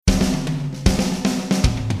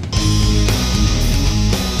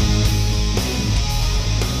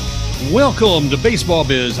Welcome to Baseball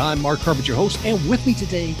Biz. I'm Mark Carpenter, your host, and with me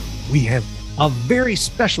today, we have a very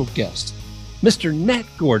special guest, Mr. Nat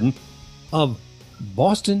Gordon of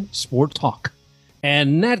Boston Sport Talk.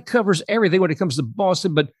 And Nat covers everything when it comes to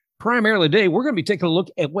Boston, but primarily today, we're going to be taking a look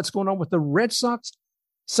at what's going on with the Red Sox,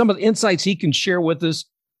 some of the insights he can share with us,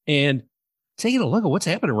 and taking a look at what's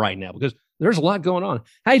happening right now, because there's a lot going on.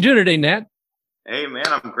 How you doing today, Nat? Hey, man,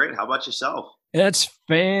 I'm great. How about yourself? That's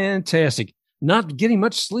fantastic. Not getting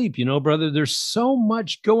much sleep, brother. There's so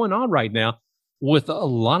much going on right now with a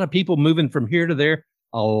lot of people moving from here to there,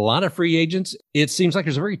 a lot of free agents. It seems like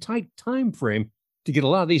there's a very tight time frame to get a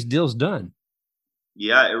lot of these deals done.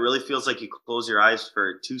 Yeah, it really feels like you close your eyes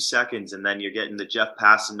for 2 seconds and then you're getting the Jeff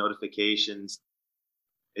Passan notifications.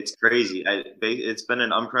 It's crazy. It's been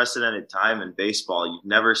an unprecedented time in baseball. You've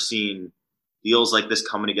never seen deals like this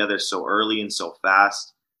coming together so early and so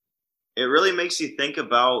fast. It really makes you think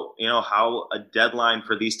about, how a deadline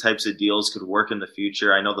for these types of deals could work in the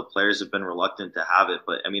future. I know the players have been reluctant to have it,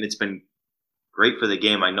 but it's been great for the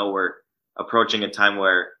game. I know we're approaching a time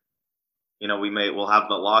where, we'll have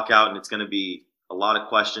the lockout and it's going to be a lot of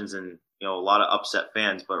questions and, a lot of upset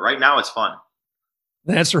fans, but right now it's fun.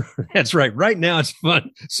 That's right. Right now it's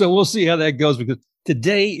fun. So we'll see how that goes, because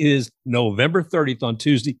today is November 30th on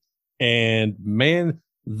Tuesday. And man,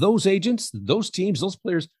 those agents, those teams, those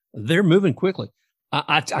players, they're moving quickly.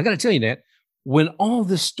 I got to tell you, Nat, when all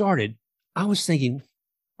this started, I was thinking,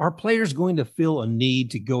 are players going to feel a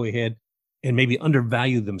need to go ahead and maybe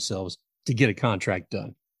undervalue themselves to get a contract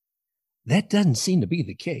done? That doesn't seem to be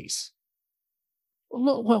the case.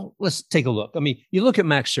 Well, let's take a look. You look at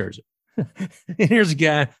Max Scherzer, and here's a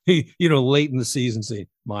guy who, late in the season saying,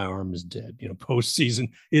 my arm is dead, postseason.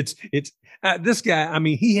 It's this guy,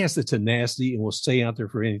 he has the tenacity and will stay out there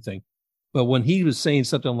for anything. But when he was saying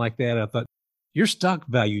something like that, I thought, your stock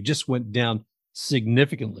value just went down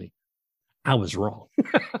significantly. I was wrong.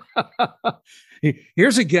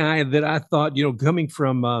 Here's a guy that I thought, coming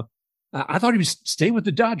from, I thought he would stay with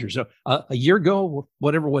the Dodgers. A year ago,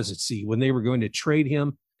 whatever was it, when they were going to trade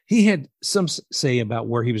him, he had some say about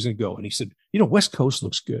where he was going to go. And he said, West Coast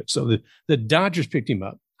looks good. So the Dodgers picked him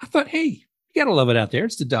up. I thought, hey, you got to love it out there.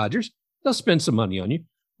 It's the Dodgers. They'll spend some money on you.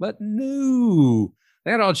 But no,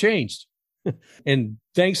 that all changed. And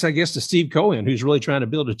thanks, I guess, to Steve Cohen, who's really trying to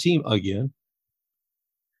build a team again.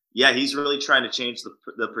 Yeah, he's really trying to change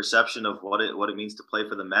the perception of what it means to play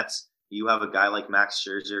for the Mets. You have a guy like Max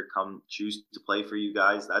Scherzer come choose to play for you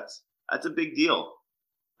guys. That's a big deal.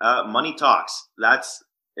 Money talks. That's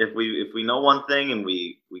if we know one thing and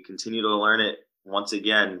we continue to learn it. Once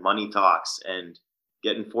again, money talks, and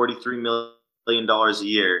getting $43 million a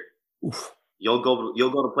year. Oof. You'll go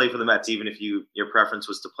to play for the Mets, even if your preference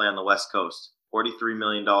was to play on the West Coast. $43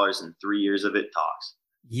 million in 3 years of it talks.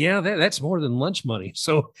 Yeah, that's more than lunch money.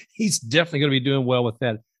 So he's definitely going to be doing well with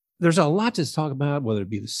that. There's a lot to talk about, whether it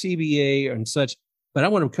be the CBA and such, but I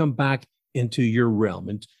want to come back into your realm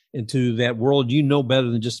and into that world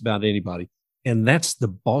better than just about anybody, and that's the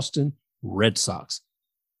Boston Red Sox.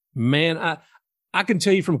 Man, I can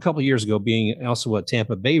tell you from a couple of years ago, being also a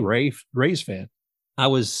Tampa Bay Rays fan, I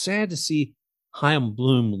was sad to see Chaim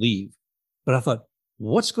Bloom leave. But I thought,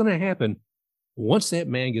 what's going to happen once that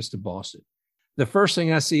man gets to Boston? The first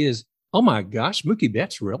thing I see is, oh my gosh, Mookie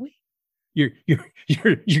Betts, really? You're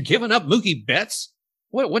giving up Mookie Betts?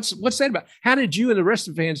 What's that about? How did you and the rest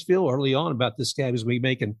of the fans feel early on about this guy who's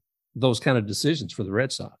making those kind of decisions for the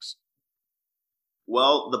Red Sox?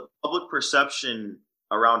 Well, the public perception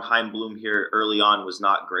around Chaim Bloom here early on was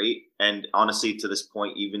not great. And honestly, to this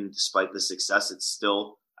point, even despite the success, it's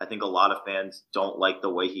still, I think a lot of fans don't like the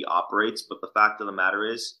way he operates. But the fact of the matter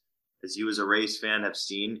is, as you as a Rays fan have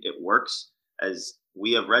seen, it works. As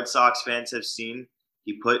we have Red Sox fans have seen,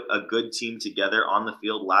 he put a good team together on the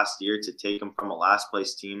field last year to take him from a last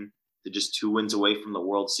place team to just 2 wins away from the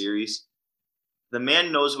World Series. The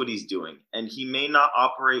man knows what he's doing, and he may not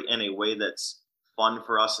operate in a way that's fun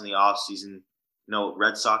for us in the offseason.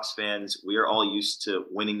 Red Sox fans, we are all used to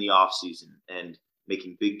winning the offseason and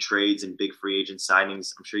making big trades and big free agent signings.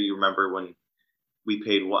 I'm sure you remember when we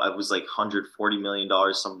paid it was like $140 million,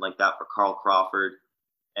 something like that, for Carl Crawford.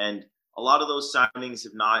 And a lot of those signings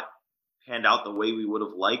have not panned out the way we would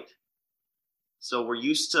have liked. So we're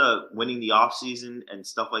used to winning the offseason and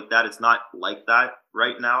stuff like that. It's not like that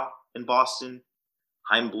right now in Boston.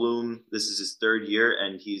 Chaim Bloom, this is his 3rd year,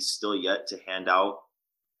 and he's still yet to hand out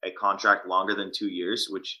a contract longer than 2 years,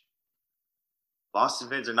 which Boston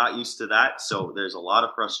fans are not used to that. So there's a lot of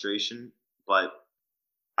frustration, but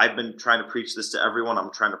I've been trying to preach this to everyone.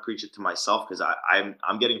 I'm trying to preach it to myself because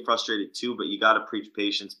I'm getting frustrated too, but you got to preach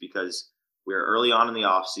patience because we're early on in the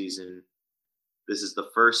off season. This is the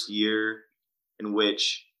first year in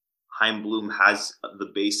which Chaim Bloom has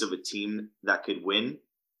the base of a team that could win.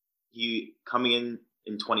 He coming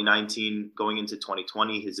in 2019, going into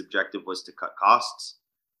 2020, his objective was to cut costs.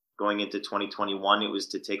 Going into 2021, it was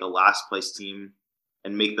to take a last place team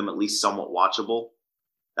and make them at least somewhat watchable.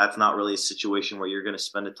 That's not really a situation where you're going to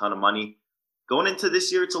spend a ton of money. Going into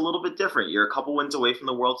this year, it's a little bit different. You're a couple wins away from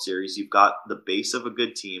the World Series. You've got the base of a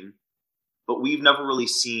good team, but we've never really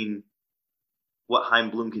seen what Chaim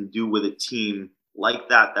Bloom can do with a team like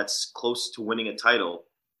that that's close to winning a title,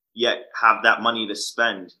 yet have that money to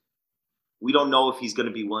spend. We don't know if he's going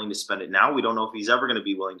to be willing to spend it now. We don't know if he's ever going to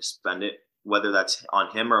be willing to spend it, whether that's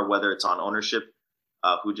on him or whether it's on ownership,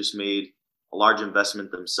 who just made a large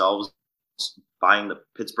investment themselves, buying the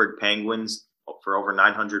Pittsburgh Penguins for over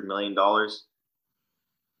 $900 million.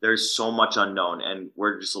 There's so much unknown, and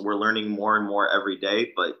we're learning more and more every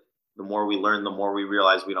day. But the more we learn, the more we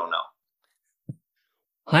realize we don't know.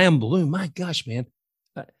 Chaim Bloom, my gosh, man.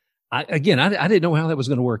 I didn't know how that was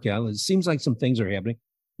going to work out. It seems like some things are happening.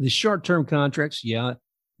 The short-term contracts, yeah,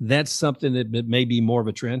 that's something that may be more of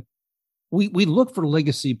a trend. We look for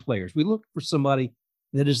legacy players. We look for somebody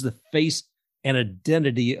that is the face and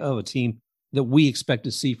identity of a team that we expect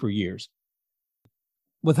to see for years.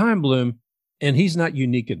 With Chaim Bloom, and he's not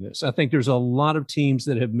unique in this, I think there's a lot of teams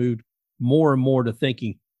that have moved more and more to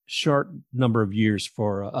thinking short number of years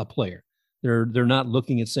for a player. They're not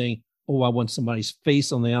looking at saying, oh, I want somebody's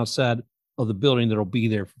face on the outside of the building that'll be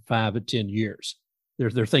there for 5 to 10 years.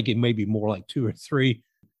 They're thinking maybe more like 2 or 3.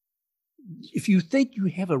 If you think you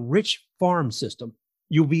have a rich farm system,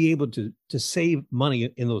 you'll be able to save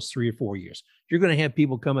money in those 3 or 4 years. You're going to have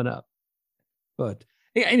people coming up. But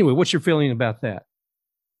anyway, what's your feeling about that?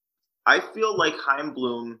 I feel like Chaim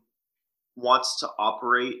Bloom wants to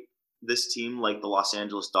operate this team like the Los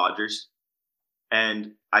Angeles Dodgers.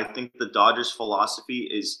 And I think the Dodgers' philosophy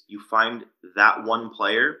is you find that one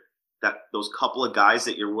player, that those couple of guys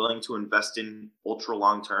that you're willing to invest in ultra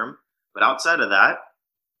long term. But outside of that,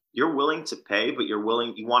 you're willing to pay, but you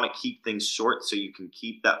want to keep things short so you can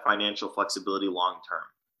keep that financial flexibility long term.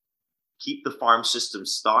 Keep the farm system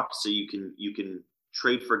stocked so you can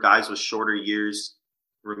trade for guys with shorter years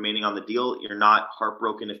remaining on the deal. You're not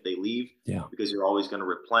heartbroken if they leave, because you're always going to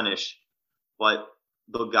replenish. But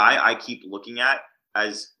the guy I keep looking at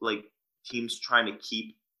as like teams trying to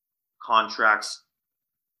keep contracts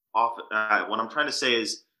off. What I'm trying to say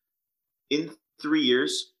is, in 3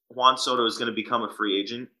 years, Juan Soto is going to become a free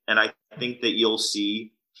agent, and I think that you'll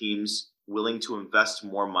see teams willing to invest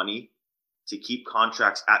more money to keep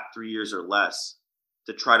contracts at 3 years or less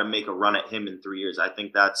to try to make a run at him in 3 years. I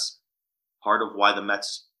think that's part of why the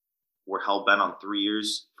Mets were hell-bent on 3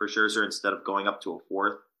 years for Scherzer instead of going up to a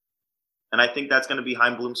fourth. And I think that's going to be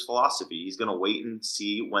Chaim Bloom's philosophy. He's going to wait and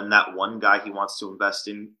see when that one guy he wants to invest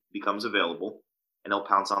in becomes available, and he'll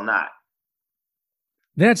pounce on that.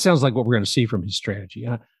 That sounds like what we're going to see from his strategy.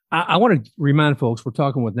 I want to remind folks, we're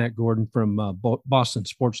talking with Nat Gordon from Boston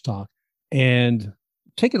Sports Talk, and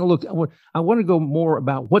taking a look. I want to go more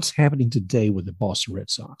about what's happening today with the Boston Red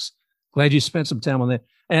Sox. Glad you spent some time on that.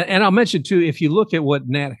 And I'll mention, too, if you look at what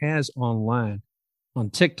Nat has online on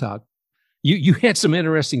TikTok, you had some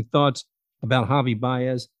interesting thoughts about Javi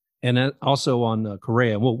Baez and also on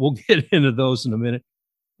Correa. We'll get into those in a minute.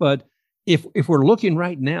 But if we're looking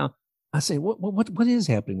right now, I say, what is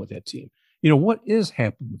happening with that team? What is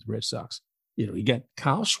happening with the Red Sox? You got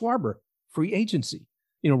Kyle Schwarber, free agency.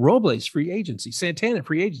 Robles, free agency. Santana,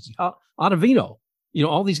 free agency. Ottavino,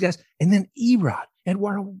 all these guys. And then Erod,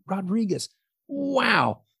 Eduardo Rodriguez.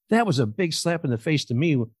 Wow. That was a big slap in the face to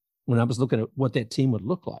me when I was looking at what that team would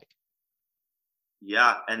look like.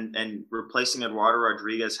 Yeah, and replacing Eduardo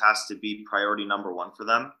Rodriguez has to be priority number one for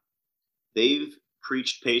them. They've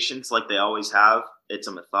preached patience like they always have. It's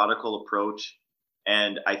a methodical approach,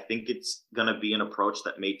 and I think it's going to be an approach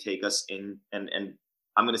that may take us in, and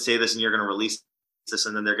I'm going to say this and you're going to release this,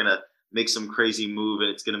 and then they're going to make some crazy move and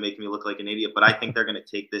it's going to make me look like an idiot, but I think they're going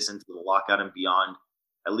to take this into the lockout and beyond,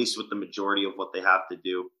 at least with the majority of what they have to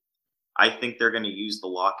do. I think they're going to use the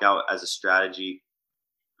lockout as a strategy.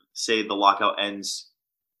 Say the lockout ends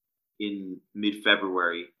in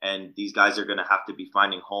mid-February, and these guys are going to have to be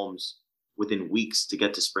finding homes within weeks to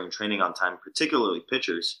get to spring training on time, particularly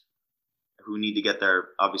pitchers who need to get there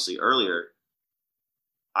obviously earlier.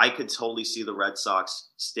 I could totally see the Red Sox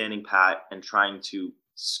standing pat and trying to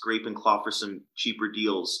scrape and claw for some cheaper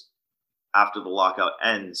deals after the lockout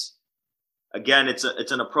ends. Again, it's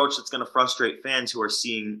an approach that's going to frustrate fans who are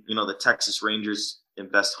seeing, the Texas Rangers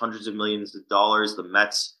invest hundreds of millions of dollars. The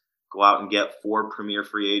Mets go out and get 4 premier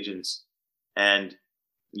free agents. And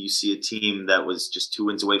You see a team that was just 2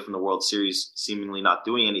 wins away from the World Series, seemingly not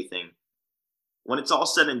doing anything. When it's all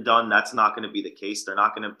said and done, that's not going to be the case. They're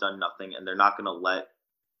not going to have done nothing, and they're not going to let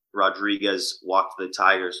Rodriguez walk to the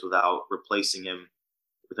Tigers without replacing him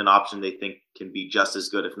with an option they think can be just as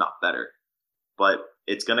good, if not better. But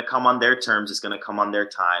it's going to come on their terms. It's going to come on their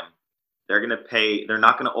time. They're going to pay. They're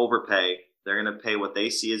not going to overpay. They're going to pay what they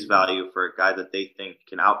see as value for a guy that they think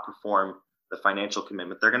can outperform the financial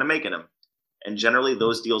commitment they're going to make in him. And generally,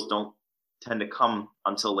 those deals don't tend to come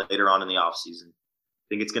until later on in the offseason. I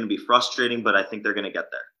think it's going to be frustrating, but I think they're going to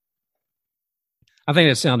get there. I think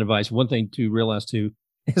that's sound advice. One thing to realize, too,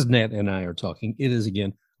 as Nat and I are talking, it is,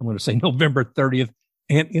 again, I'm going to say November 30th,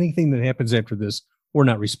 and anything that happens after this, we're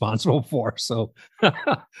not responsible for. So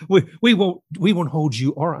we won't hold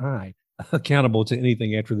you or I accountable to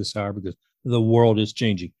anything after this hour, because the world is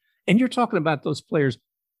changing. And you're talking about those players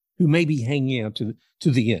who may be hanging out to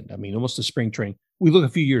the end. I mean, almost a spring training. We look a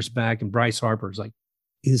few years back, and Bryce Harper is like,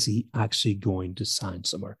 is he actually going to sign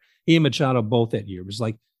somewhere? He and Machado both that year. It was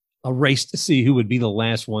like a race to see who would be the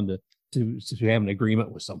last one to have an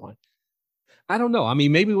agreement with someone. I don't know. I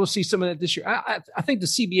mean, maybe we'll see some of that this year. I think the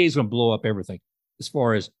CBA is going to blow up everything as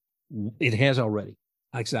far as it has already.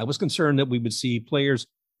 Like I said, I was concerned that we would see players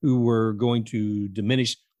who were going to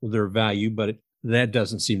diminish their value, but that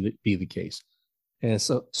doesn't seem to be the case. And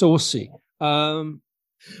so we'll see.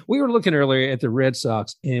 We were looking earlier at the Red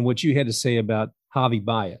Sox and what you had to say about Javi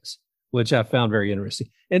Baez, which I found very interesting.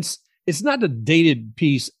 And it's not a dated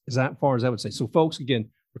piece as far as I would say. So, folks, again,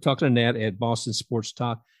 we're talking to Nat at Boston Sports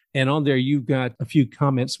Talk. And on there, you've got a few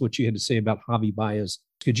comments, what you had to say about Javi Baez.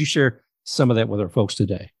 Could you share some of that with our folks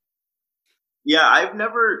today? Yeah, I've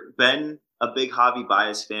never been a big Javi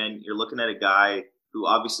Baez fan. You're looking at a guy who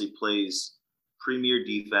obviously plays premier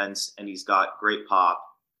defense and he's got great pop.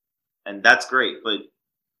 And that's great. But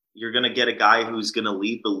you're going to get a guy who's going to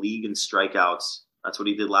lead the league in strikeouts. That's what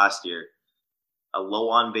he did last year. A low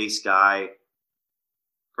on base guy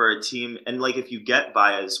for a team. And like, if you get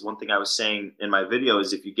Baez, one thing I was saying in my video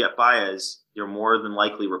is if you get Baez, you're more than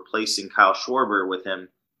likely replacing Kyle Schwarber with him.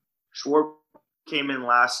 Schwarber came in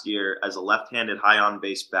last year as a left-handed high on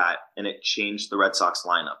base bat, and it changed the Red Sox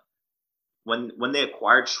lineup. When they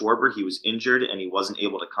acquired Schwarber, he was injured and he wasn't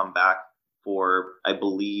able to come back for, I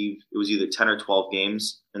believe it was either 10 or 12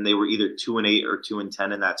 games, and they were either 2-8 or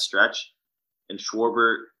 2-10 in that stretch. And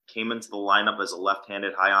Schwarber came into the lineup as a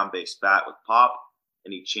left-handed high on base bat with pop,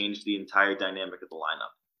 and he changed the entire dynamic of the lineup.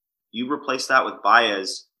 You replace that with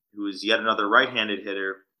Baez, who is yet another right-handed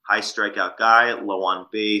hitter, high strikeout guy, low on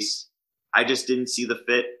base. I just didn't see the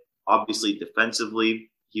fit. Obviously, defensively,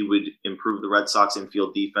 he would improve the Red Sox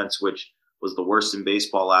infield defense, which was the worst in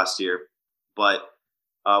baseball last year. But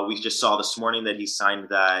we just saw this morning that he signed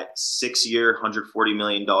that 6-year, $140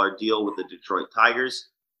 million deal with the Detroit Tigers.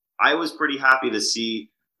 I was pretty happy to see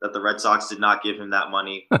that the Red Sox did not give him that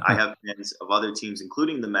money. I have fans of other teams,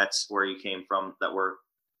 including the Mets, where he came from, that were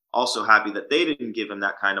also happy that they didn't give him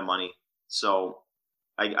that kind of money. So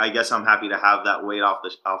I guess I'm happy to have that weight off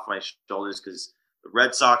my shoulders, because the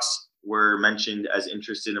Red Sox were mentioned as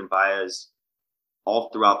interested in Baez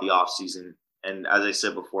all throughout the offseason. And as I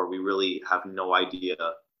said before, we really have no idea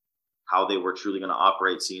how they were truly going to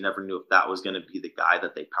operate. So you never knew if that was going to be the guy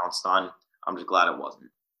that they pounced on. I'm just glad it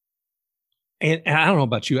wasn't. And I don't know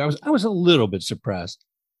about you. I was a little bit surprised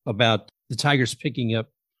about the Tigers picking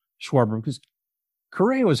up Schwarber, because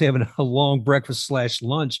Correa was having a long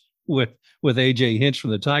breakfast/lunch with AJ Hinch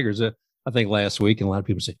from the Tigers, I think last week. And a lot of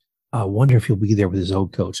people say, I wonder if he'll be there with his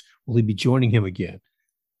old coach. Will he be joining him again?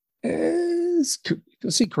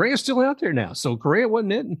 See, Correa's still out there now. So Correa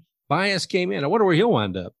wasn't it, and Baez came in. I wonder where he'll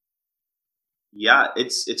wind up. Yeah,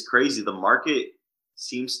 it's crazy. The market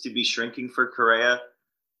seems to be shrinking for Correa.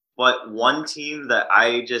 But one team that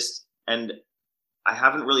I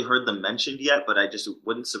haven't really heard them mentioned yet, but it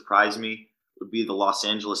wouldn't surprise me, would be the Los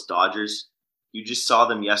Angeles Dodgers. You just saw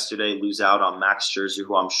them yesterday lose out on Max Scherzer,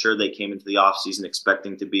 who I'm sure they came into the offseason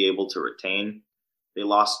expecting to be able to retain. They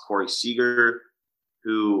lost Corey Seager,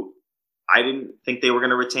 who I didn't think they were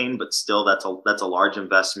going to retain, but still that's a large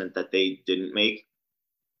investment that they didn't make.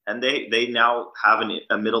 And they now have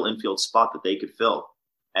a middle infield spot that they could fill.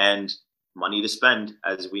 And money to spend,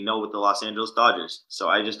 as we know with the Los Angeles Dodgers. So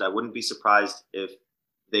I wouldn't be surprised if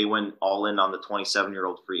they went all in on the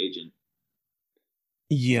 27-year-old free agent.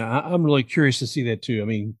 Yeah, I'm really curious to see that too. I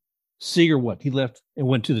mean, Seager, he left and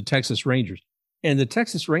went to the Texas Rangers. And the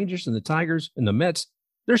Texas Rangers and the Tigers and the Mets,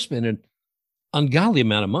 they're spending ungodly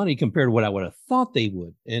amount of money compared to what I would have thought they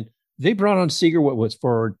would. And they brought on Seager, what was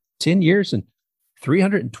for 10 years and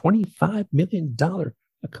 $325 million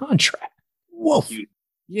a contract. Whoa.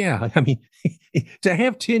 Yeah. I mean, to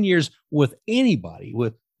have 10 years with anybody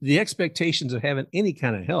with the expectations of having any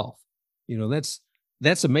kind of health,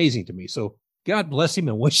 that's amazing to me. So God bless him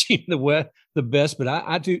and wish him the best. But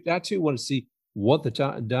I too want to see what the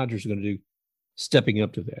Dodgers are going to do stepping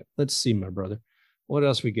up to that. Let's see, my brother. What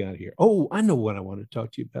else we got here? Oh, I know what I want to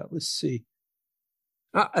talk to you about. Let's see.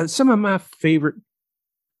 Some of my favorite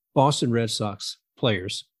Boston Red Sox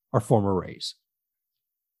players are former Rays.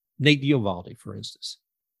 Nate Eovaldi, for instance.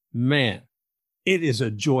 Man, it is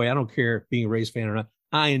a joy. I don't care being a Rays fan or not.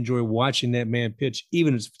 I enjoy watching that man pitch,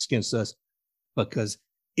 even if it's against us, because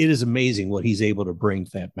it is amazing what he's able to bring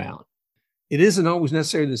to that mound. It isn't always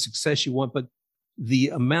necessarily the success you want, but the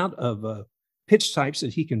amount of pitch types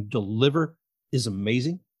that he can deliver is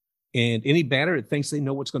amazing. And any batter that thinks they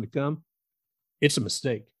know what's going to come, it's a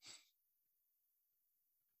mistake.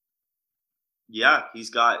 Yeah, he's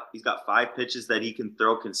got 5 pitches that he can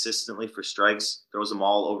throw consistently for strikes, throws them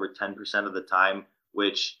all over 10% of the time,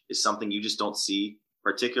 which is something you just don't see,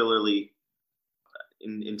 particularly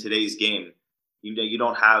in today's game. You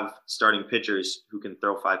don't have starting pitchers who can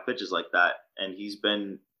throw 5 pitches like that. And he's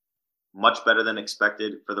been much better than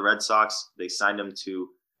expected for the Red Sox. They signed him to,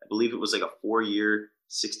 I believe it was like a 4-year,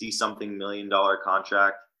 $60-something million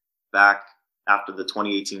contract back after the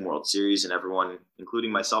 2018 World Series, and everyone,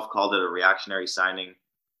 including myself, called it a reactionary signing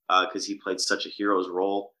because he played such a hero's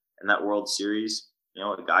role in that World Series.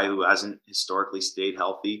 A guy who hasn't historically stayed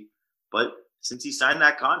healthy, but since he signed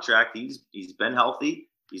that contract, he's been healthy.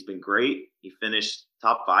 He's been great. He finished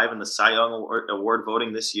top 5 in the Cy Young Award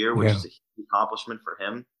voting this year, which is a huge accomplishment for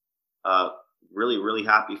him. Really, really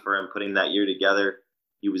happy for him putting that year together.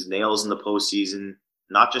 He was nails in the postseason,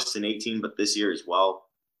 not just in 18, but this year as well.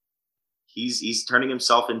 He's turning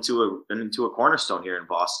himself into a cornerstone here in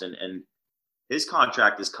Boston, and his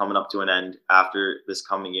contract is coming up to an end after this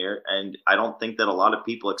coming year. And I don't think that a lot of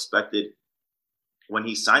people expected when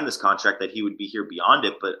he signed this contract that he would be here beyond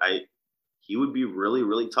it, but he would be really,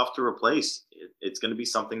 really tough to replace. It's going to be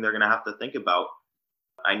something they're going to have to think about.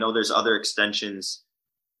 I know there's other extensions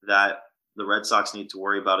that the Red Sox need to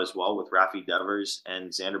worry about as well with Rafi Devers and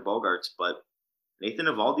Xander Bogaerts, but Nathan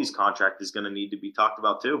Eovaldi's contract is going to need to be talked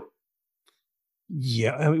about too.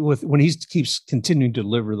 Yeah, I mean, when he keeps continuing to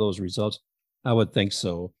deliver those results, I would think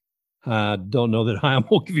so. I don't know that Chaim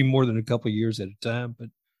will give him more than a couple of years at a time, but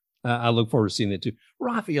I look forward to seeing that too.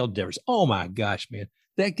 Rafael Devers, oh my gosh, man,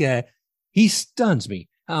 that guy, he stuns me.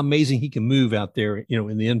 How amazing he can move out there,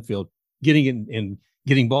 in the infield, getting in and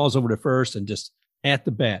getting balls over to first and just at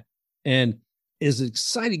the bat. And as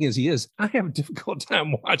exciting as he is, I have a difficult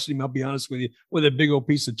time watching him, I'll be honest with you, with a big old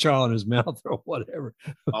piece of chaw in his mouth or whatever.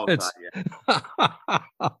 Oh, God,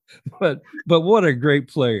 yeah. but what a great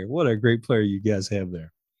player. What a great player you guys have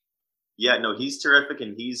there. Yeah, no, he's terrific,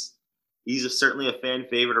 and he's certainly a fan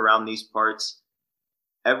favorite around these parts.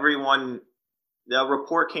 The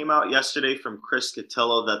report came out yesterday from Chris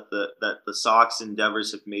Cotillo that the Sox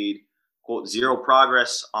endeavors have made, quote, 0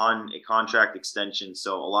 progress on a contract extension.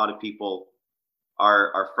 So a lot of people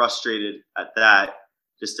are frustrated at that,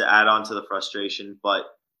 just to add on to the frustration. But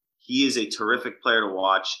he is a terrific player to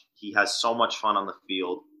watch. He has so much fun on the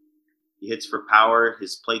field. He hits for power.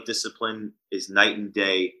 His plate discipline is night and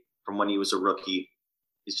day from when he was a rookie.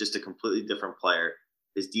 He's just a completely different player.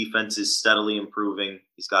 His defense is steadily improving.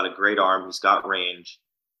 He's got a great arm. He's got range.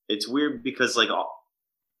 It's weird because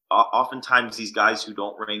oftentimes these guys who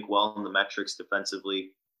don't rank well in the metrics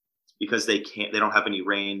defensively, because they don't have any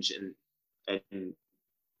range and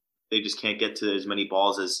they just can't get to as many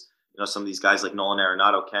balls as some of these guys like Nolan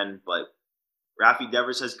Arenado can. But Rafi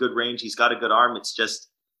Devers has good range. He's got a good arm. It's just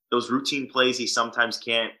those routine plays he sometimes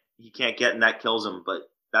can't get, and that kills him. But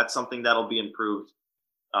that's something that'll be improved.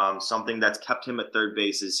 Something that's kept him at third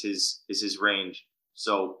base is his range.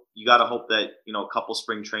 So you got to hope that a couple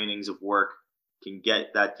spring trainings of work can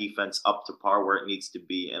get that defense up to par where it needs to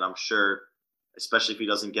be. And I'm sure, especially if he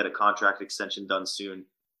doesn't get a contract extension done soon,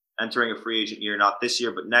 entering a free agent year, not this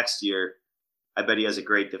year but next year, I bet he has a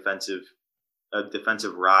great defensive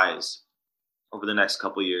rise over the next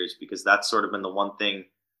couple of years, because that's sort of been the one thing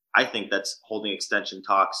I think that's holding extension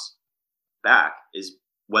talks back, is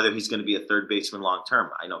whether he's going to be a third baseman long term.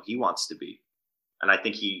 I know he wants to be, and I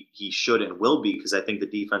think he should and will be, because I think the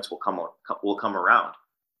defense will come around.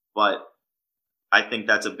 But I think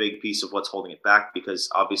that's a big piece of what's holding it back, because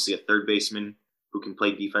obviously a third baseman who can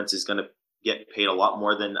play defense is going to get paid a lot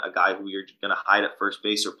more than a guy who you're going to hide at first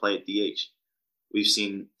base or play at DH. We've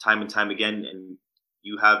seen time and time again, and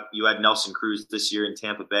you had Nelson Cruz this year in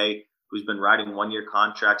Tampa Bay, who's been riding 1-year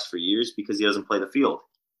contracts for years because he doesn't play the field.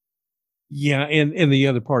 Yeah, and the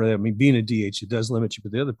other part of that, I mean, being a DH, it does limit you.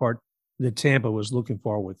 But the other part that Tampa was looking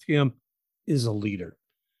for with him is a leader,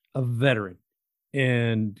 a veteran.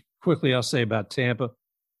 And quickly, I'll say about Tampa,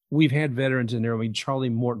 we've had veterans in there. I mean, Charlie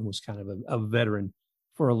Morton was kind of a veteran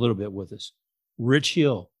for a little bit with us. Rich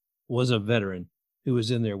Hill was a veteran who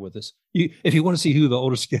was in there with us. If you want to see who the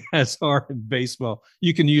oldest guys are in baseball,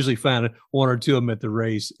 you can usually find one or two of them at the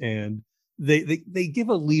race, and they give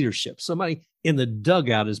a leadership. Somebody in the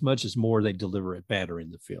dugout as much as more they deliver at bat or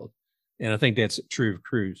in the field, and I think that's true of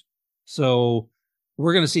Cruz. So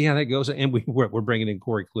we're going to see how that goes, and we're bringing in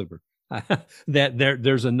Corey Kluber.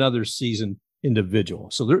 There's another seasoned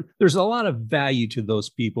individual, so there's a lot of value to those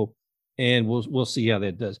people, and we'll see how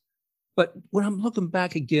that does. But when I'm looking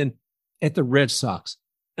back again at the Red Sox,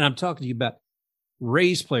 and I'm talking to you about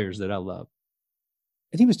Rays players that I love,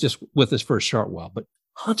 and he was just with us for a short while, but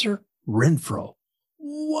Hunter Renfroe,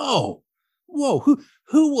 whoa,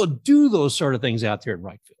 who will do those sort of things out there in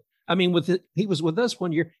right field? I mean, he was with us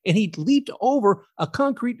one year, and he leaped over a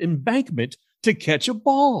concrete embankment to catch a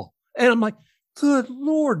ball. And I'm like, good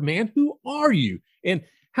Lord, man, who are you? And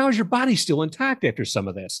how's your body still intact after some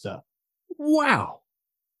of that stuff? Wow.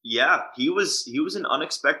 Yeah, he was an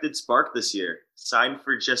unexpected spark this year. Signed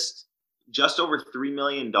for just over $3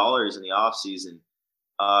 million in the offseason.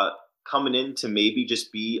 Coming in to maybe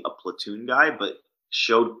just be a platoon guy, but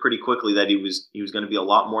showed pretty quickly that he was going to be a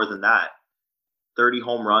lot more than that. 30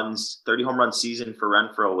 home run season for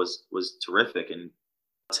Renfroe was terrific. And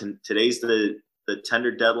today's the tender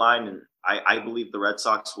deadline, and I believe the Red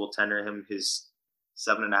Sox will tender him his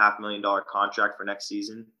 $7.5 million contract for next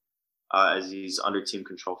season, as he's under team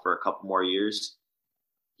control for a couple more years.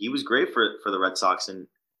 He was great for the Red Sox, and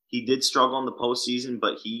he did struggle in the postseason,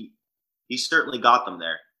 but he certainly got them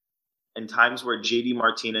there. In times where JD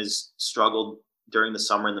Martinez struggled during the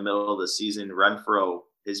summer in the middle of the season, Renfroe,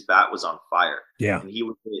 his bat was on fire. Yeah. And he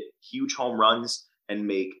would hit huge home runs and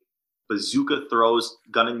make bazooka throws,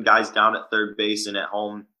 gunning guys down at third base and at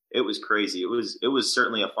home. It was crazy. It was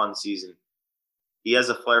certainly a fun season. He has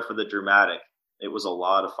a flair for the dramatic. It was a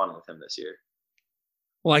lot of fun with him this year.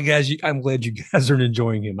 Well, I'm glad you guys are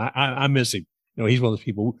enjoying him. I miss him. You know, he's one of those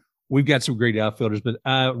people. We've got some great outfielders, but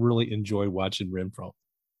I really enjoy watching Renfroe.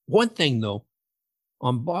 One thing, though,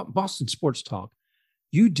 on Boston Sports Talk,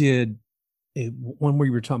 you did one where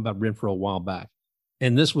you were talking about Renfroe a while back,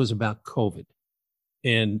 and this was about COVID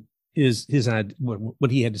and his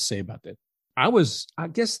what he had to say about that. I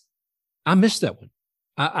guess I missed that one.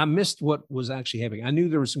 I missed what was actually happening. I knew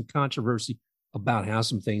there was some controversy about how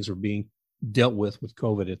some things were being dealt with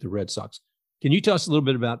COVID at the Red Sox. Can you tell us a little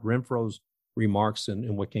bit about Renfroe's remarks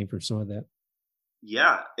and what came from some of that?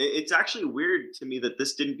 Yeah, it's actually weird to me that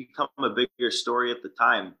this didn't become a bigger story at the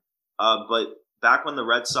time. But back when the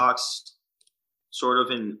Red Sox, sort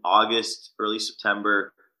of in August, early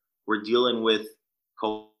September, were dealing with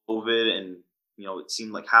COVID, and it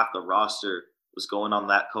seemed like half the roster was going on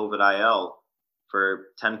that COVID IL for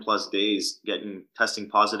 10 plus days, testing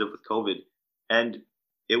positive with COVID. And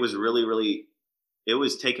it was really, it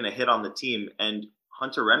was taking a hit on the team. And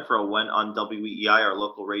Hunter Renfroe went on WEEI, our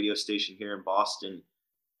local radio station here in Boston,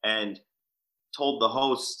 and told the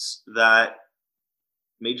hosts that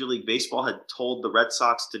Major League Baseball had told the Red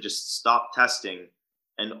Sox to just stop testing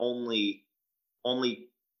and only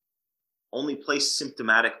place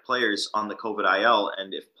symptomatic players on the COVID IL.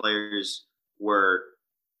 And if players were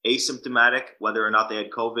asymptomatic, whether or not they had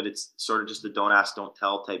COVID, it's sort of just a don't ask, don't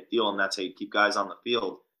tell type deal. And that's how you keep guys on the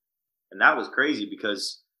field. And that was crazy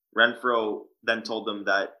because Renfroe then told them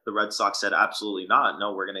that the Red Sox said, absolutely not.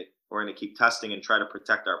 No, we're going to keep testing and try to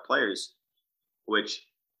protect our players, which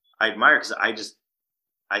I admire because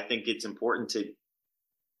I think it's important to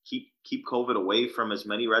keep COVID away from as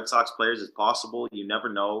many Red Sox players as possible. You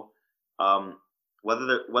never know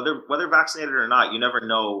whether vaccinated or not. You never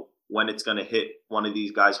know when it's going to hit one of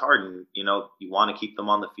these guys hard. And, you want to keep them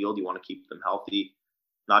on the field. You want to keep them healthy,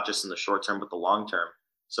 not just in the short term, but the long term.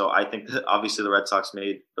 So I think that obviously the Red Sox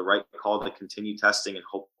made the right call to continue testing and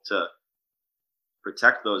hope to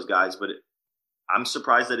protect those guys. But I'm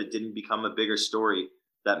surprised that it didn't become a bigger story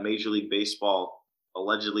that Major League Baseball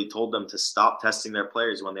allegedly told them to stop testing their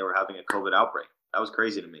players when they were having a COVID outbreak. That was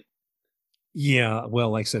crazy to me. Yeah,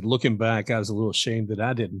 well, like I said, looking back, I was a little ashamed that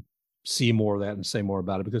I didn't see more of that and say more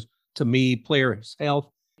about it, because to me, players' health,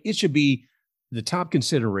 it should be the top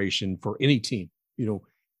consideration for any team.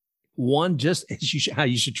 One, just as how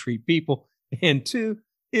you should treat people, and two,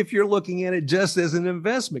 if you're looking at it just as an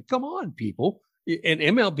investment. Come on, people. And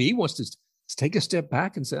MLB wants to take a step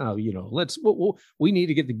back and say, we need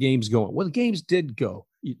to get the games going. Well, the games did go.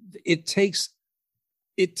 It takes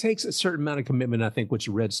a certain amount of commitment, I think, which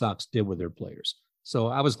the Red Sox did with their players. So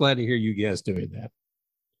I was glad to hear you guys doing that.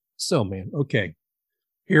 So, man, okay,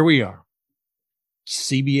 here we are.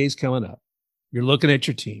 CBA's coming up. You're looking at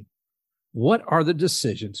your team. What are the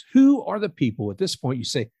decisions? Who are the people at this point you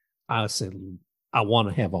say, I want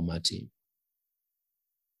to have on my team?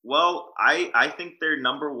 Well, I think their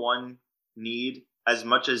number one need, as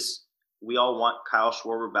much as we all want Kyle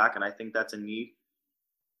Schwarber back, and I think that's a need,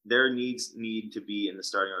 their needs need to be in the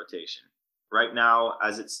starting rotation. Right now,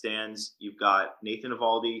 as it stands, you've got Nathan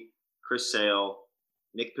Eovaldi, Chris Sale,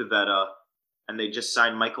 Nick Pivetta, and they just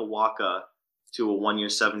signed Michael Wacha to a 1-year,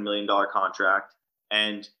 $7 million contract.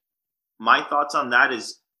 And my thoughts on that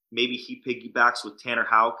is maybe he piggybacks with Tanner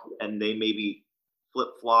Houck, and they maybe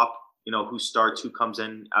flip-flop, who starts, who comes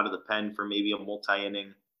in out of the pen for maybe a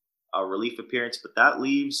multi-inning relief appearance. But that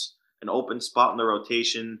leaves an open spot in the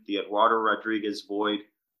rotation, the Eduardo Rodriguez void.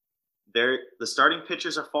 The starting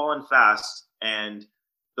pitchers are falling fast, and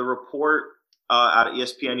the report out of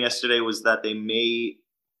ESPN yesterday was that they may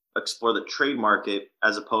explore the trade market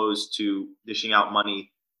as opposed to dishing out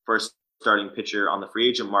money for a starting pitcher on the free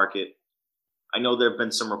agent market. I know there have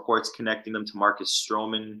been some reports connecting them to Marcus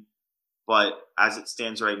Stroman, but as it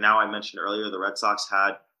stands right now, I mentioned earlier, the Red Sox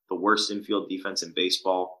had the worst infield defense in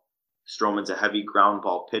baseball. Stroman's a heavy ground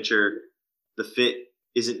ball pitcher. The fit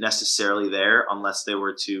isn't necessarily there unless they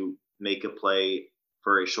were to make a play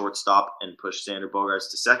for a shortstop and push Xander Bogaerts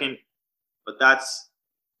to second. But that's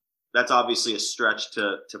obviously a stretch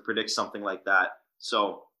to predict something like that.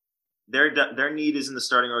 So their need is in the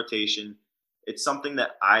starting rotation. It's something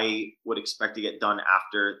that I would expect to get done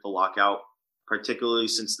after the lockout, particularly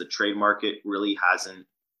since the trade market really hasn't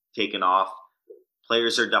taken off.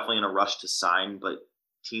 Players are definitely in a rush to sign, but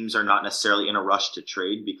teams are not necessarily in a rush to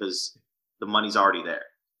trade because the money's already there.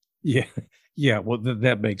 Yeah. Well,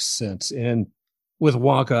 that makes sense. And with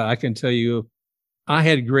Wacha, I can tell you, I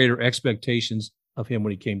had greater expectations of him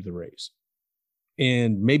when he came to the Rays.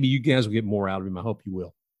 And maybe you guys will get more out of him. I hope you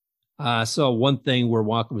will. I saw one thing where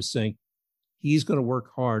Wacha was saying he's going to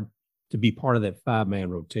work hard to be part of that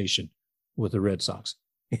 5-man rotation with the Red Sox.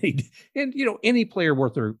 And any player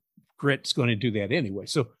worth their grit is going to do that anyway.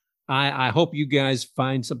 So I hope you guys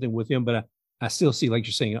find something with him, but I still see, like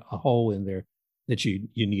you're saying, a hole in there that you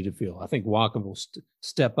need to fill. I think Wacha will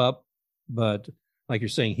step up, but like you're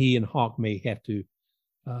saying, he and Hawk may have to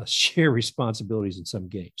share responsibilities in some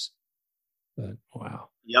games. But wow.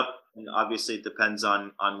 Yep. And obviously it depends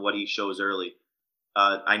on what he shows early.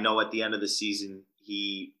 I know at the end of the season,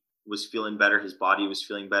 he was feeling better. His body was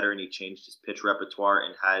feeling better, and he changed his pitch repertoire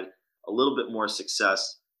and had a little bit more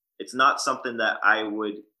success. It's not something that I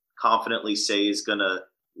would confidently say is going to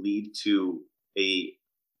lead to a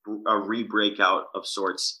re-breakout of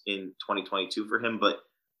sorts in 2022 for him, but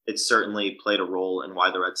it certainly played a role in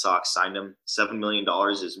why the Red Sox signed him. $7 million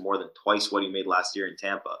is more than twice what he made last year in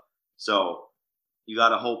Tampa. So you got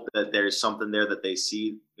to hope that there's something there that they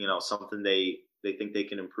see, something they think they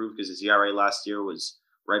can improve, because his ERA last year was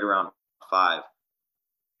right around 5.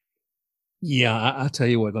 Yeah, I tell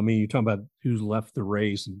you what, you're talking about who's left the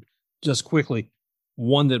Rays, and just quickly,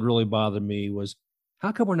 one that really bothered me was,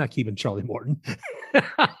 how come we're not keeping Charlie Morton?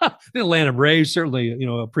 The Atlanta Braves certainly,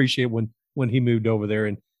 appreciate when he moved over there,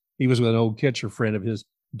 and he was with an old catcher friend of his,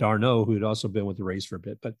 Darno, who had also been with the Rays for a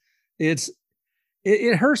bit. But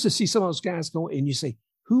it hurts to see some of those guys go, and you say,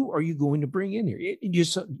 who are you going to bring in here? You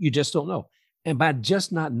just don't know. And by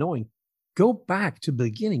just not knowing, go back to the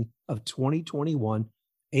beginning of 2021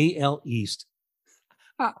 AL East.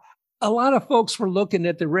 A lot of folks were looking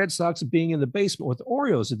at the Red Sox being in the basement with the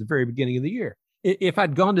Orioles at the very beginning of the year. If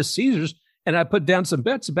I'd gone to Caesars and I put down some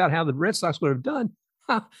bets about how the Red Sox would have done,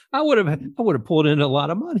 I would have pulled in a lot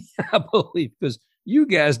of money, I believe, because you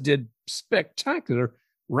guys did spectacular,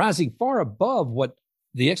 rising far above what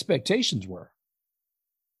the expectations were.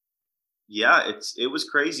 Yeah, it was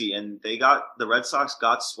crazy, and the Red Sox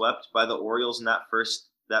got swept by the Orioles in that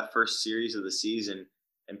first series of the season,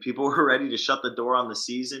 and people were ready to shut the door on the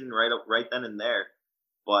season right then and there.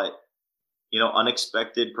 But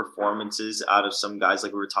unexpected performances out of some guys,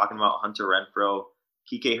 like we were talking about Hunter Renfroe,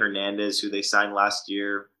 Kike Hernandez, who they signed last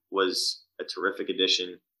year, was a terrific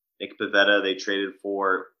addition. Nick Pivetta they traded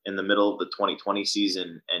for in the middle of the 2020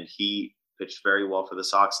 season, and he pitched very well for the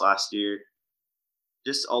Sox last year.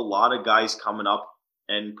 Just a lot of guys coming up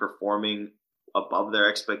and performing above their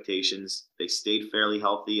expectations. They stayed fairly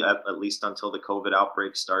healthy, at least until the COVID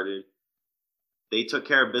outbreak started. They took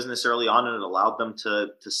care of business early on, and it allowed them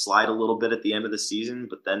to slide a little bit at the end of the season,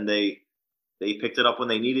 but then they picked it up when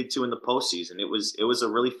they needed to in the postseason. It was a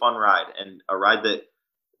really fun ride, and a ride that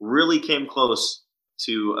really came close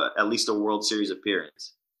to at least a World Series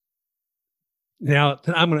appearance. Now,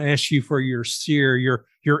 I'm going to ask you for your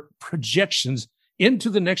projections into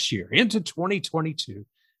the next year, into 2022,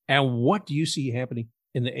 And what do you see happening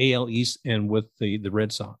in the AL East and with the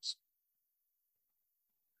Red Sox?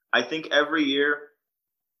 I think every year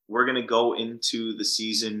we're going to go into the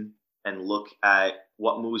season and look at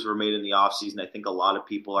what moves were made in the offseason. I think a lot of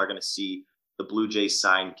people are going to see the Blue Jays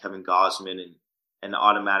sign Kevin Gausman and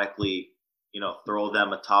automatically, throw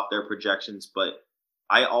them atop their projections. But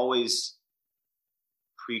I always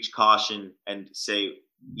preach caution and say,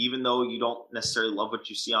 even though you don't necessarily love what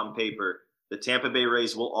you see on paper, the Tampa Bay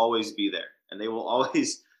Rays will always be there, and they'll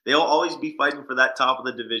always be fighting for that top of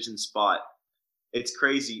the division spot. It's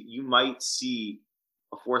crazy. You might see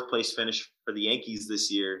a fourth place finish for the Yankees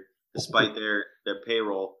this year, despite their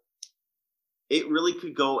payroll. It really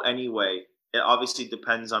could go any way. It obviously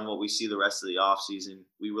depends on what we see the rest of the offseason.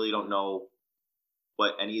 We really don't know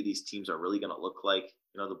what any of these teams are really going to look like.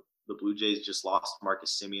 The Blue Jays just lost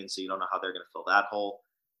Marcus Semien, so you don't know how they're going to fill that hole.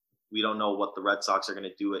 We don't know what the Red Sox are going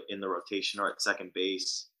to do in the rotation or at second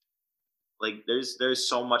base. Like there's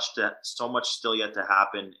so much still yet to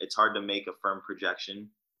happen. It's hard to make a firm projection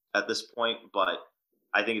at this point, but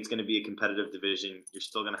I think it's going to be a competitive division. You're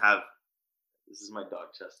still going to have. This is my dog,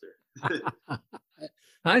 Chester.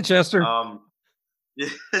 Hi, Chester.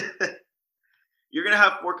 You're going to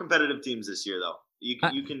have 4 competitive teams this year, though. You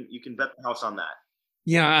can bet the house on that.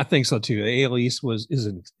 Yeah, I think so too. The AL East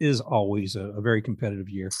is always a very competitive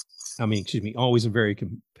year. Always a very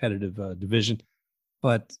competitive division.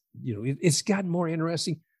 But it's gotten more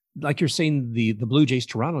interesting. Like you're saying, the Blue Jays,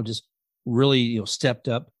 Toronto just really stepped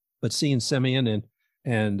up. But seeing Semien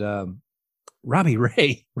and Robbie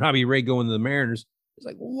Ray going to the Mariners, it's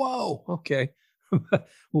like, whoa, okay.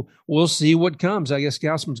 We'll see what comes. I guess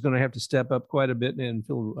Gausman's going to have to step up quite a bit and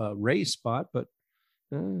fill Ray's spot, but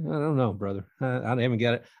I don't know, brother. I haven't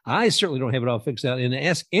got it. I certainly don't have it all fixed out. And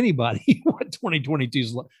ask anybody what 2022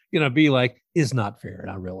 is going to be like is not fair.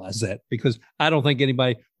 And I realize that because I don't think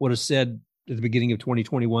anybody would have said at the beginning of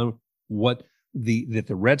 2021 what the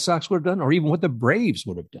Red Sox would have done, or even what the Braves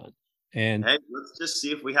would have done. And hey, let's just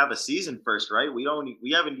see if we have a season first, right? We don't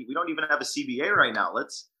even have a CBA right now.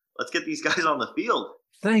 Let's get these guys on the field.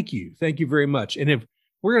 Thank you very much. And if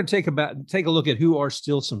we're going to take a look at who are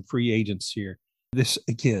still some free agents here. This,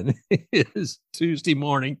 again, is Tuesday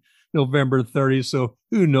morning, November 30th, so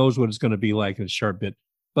who knows what it's going to be like in a sharp bit.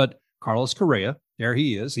 But Carlos Correa, there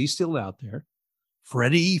he is. He's still out there.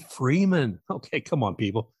 Freddie Freeman. Okay, come on,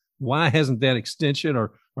 people. Why hasn't that extension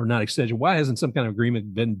or not extension? Why hasn't some kind of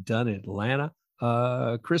agreement been done in Atlanta?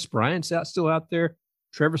 Chris Bryant's still out there.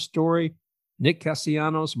 Trevor Story, Nick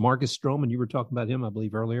Castellanos, Marcus Stroman. You were talking about him, I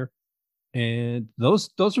believe, earlier. And those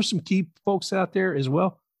are some key folks out there as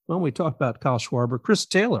well. Well, we talked about Kyle Schwarber, Chris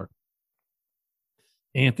Taylor,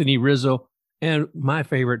 Anthony Rizzo, and my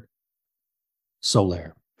favorite,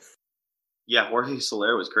 Soler. Yeah, Jorge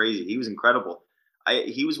Soler was crazy. He was incredible.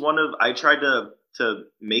 I tried to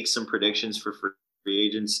make some predictions for free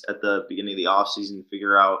agents at the beginning of the offseason,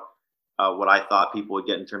 figure out what I thought people would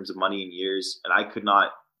get in terms of money and years, and I could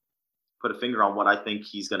not put a finger on what I think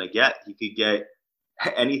he's going to get. He could get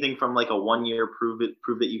anything from like a 1-year prove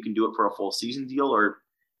that you can do it for a full season deal, or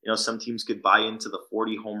some teams could buy into the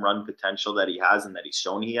 40 home run potential that he has and that he's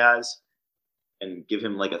shown he has and give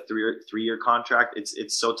him like a 3-year contract.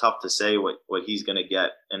 It's so tough to say what he's going to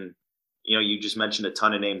get. And, you just mentioned a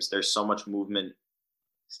ton of names. There's so much movement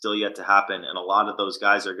still yet to happen. And a lot of those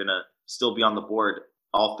guys are going to still be on the board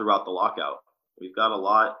all throughout the lockout. We've got a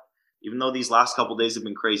lot, even though these last couple of days have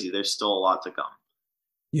been crazy, there's still a lot to come.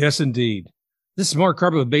 Yes, indeed. This is Mark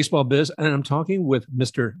Carpenter with Baseball Biz, and I'm talking with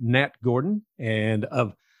Mr. Nat Gordon and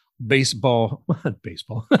of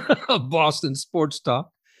Boston Sports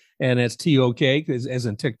Talk, and that's TOK as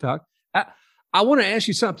in TikTok. I want to ask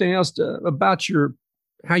you something else about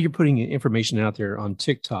how you're putting information out there on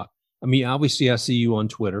TikTok. I mean, obviously I see you on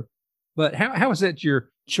Twitter, but how is that your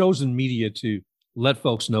chosen media to let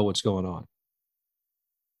folks know what's going on?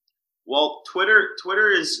 Well, Twitter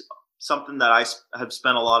is something that I have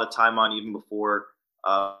spent a lot of time on even before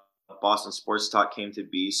Boston Sports Talk came to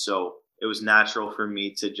be. So it was natural for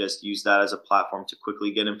me to just use that as a platform to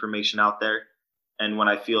quickly get information out there. And when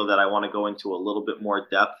I feel that I want to go into a little bit more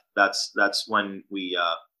depth, that's when we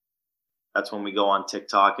go on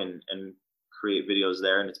TikTok and create videos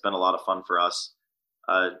there. And it's been a lot of fun for us,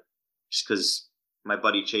 just because my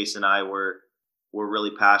buddy Chase and I were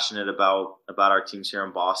really passionate about our teams here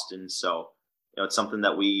in Boston. So it's something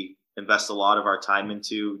that we invest a lot of our time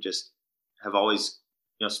into. Just have always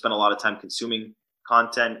spent a lot of time consuming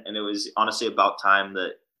content, and it was honestly about time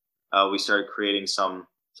that we started creating some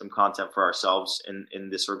content for ourselves in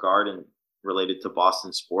this regard and related to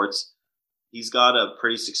Boston sports. He's got a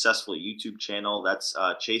pretty successful YouTube channel that's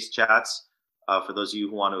Chase Chats. For those of you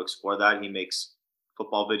who want to explore that, he makes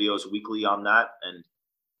football videos weekly on that, and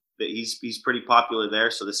he's pretty popular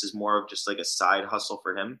there. So this is more of just like a side hustle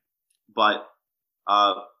for him. But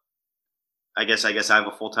I guess I have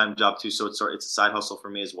a full-time job too, so it's a side hustle for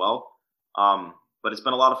me as well. But it's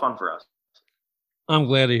been a lot of fun for us. I'm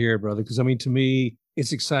glad to hear it, brother, because I mean, to me,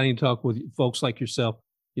 it's exciting to talk with folks like yourself,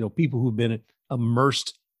 people who've been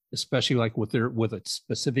immersed, especially like with a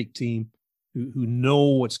specific team who know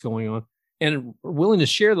what's going on and are willing to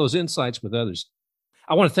share those insights with others.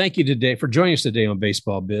 I want to thank you today for joining us today on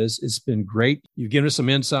Baseball Biz. It's been great. You've given us some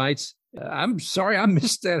insights. I'm sorry I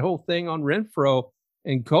missed that whole thing on Renfroe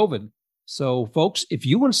and COVID. So, folks, if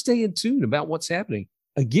you want to stay in tune about what's happening,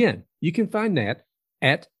 again, you can find that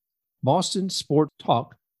at Boston Sport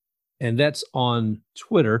Talk, and that's on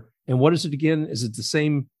Twitter. And what is it again? Is it the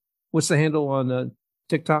same? What's the handle on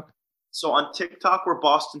TikTok? So on TikTok, we're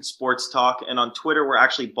Boston Sports Talk, and on Twitter, we're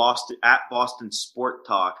actually Boston Sport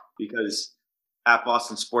Talk, because at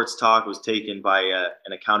Boston Sports Talk was taken by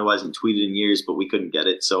an account who hasn't tweeted in years, but we couldn't get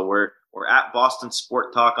it. So we're at Boston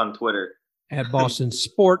Sport Talk on Twitter. At Boston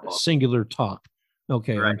Sport Singular Talk.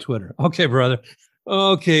 Okay, right. On Twitter. Okay, brother.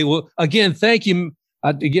 Okay, well, again, thank you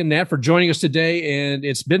again, Nat, for joining us today, and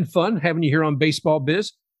it's been fun having you here on Baseball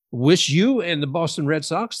Biz. Wish you and the Boston Red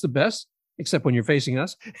Sox the best, except when you're facing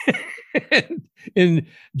us. And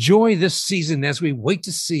enjoy this season as we wait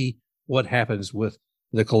to see what happens with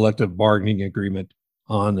the collective bargaining agreement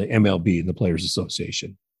on the MLB and the Players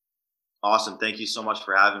Association. Awesome. Thank you so much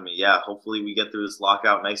for having me. Yeah, hopefully we get through this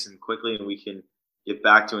lockout nice and quickly and we can get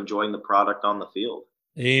back to enjoying the product on the field.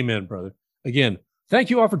 Amen, brother. Again, thank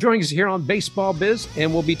you all for joining us here on Baseball Biz,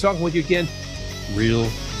 and we'll be talking with you again real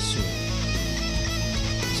soon.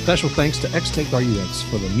 Special thanks to X-Take RUX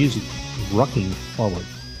for the music, Rocking Forward.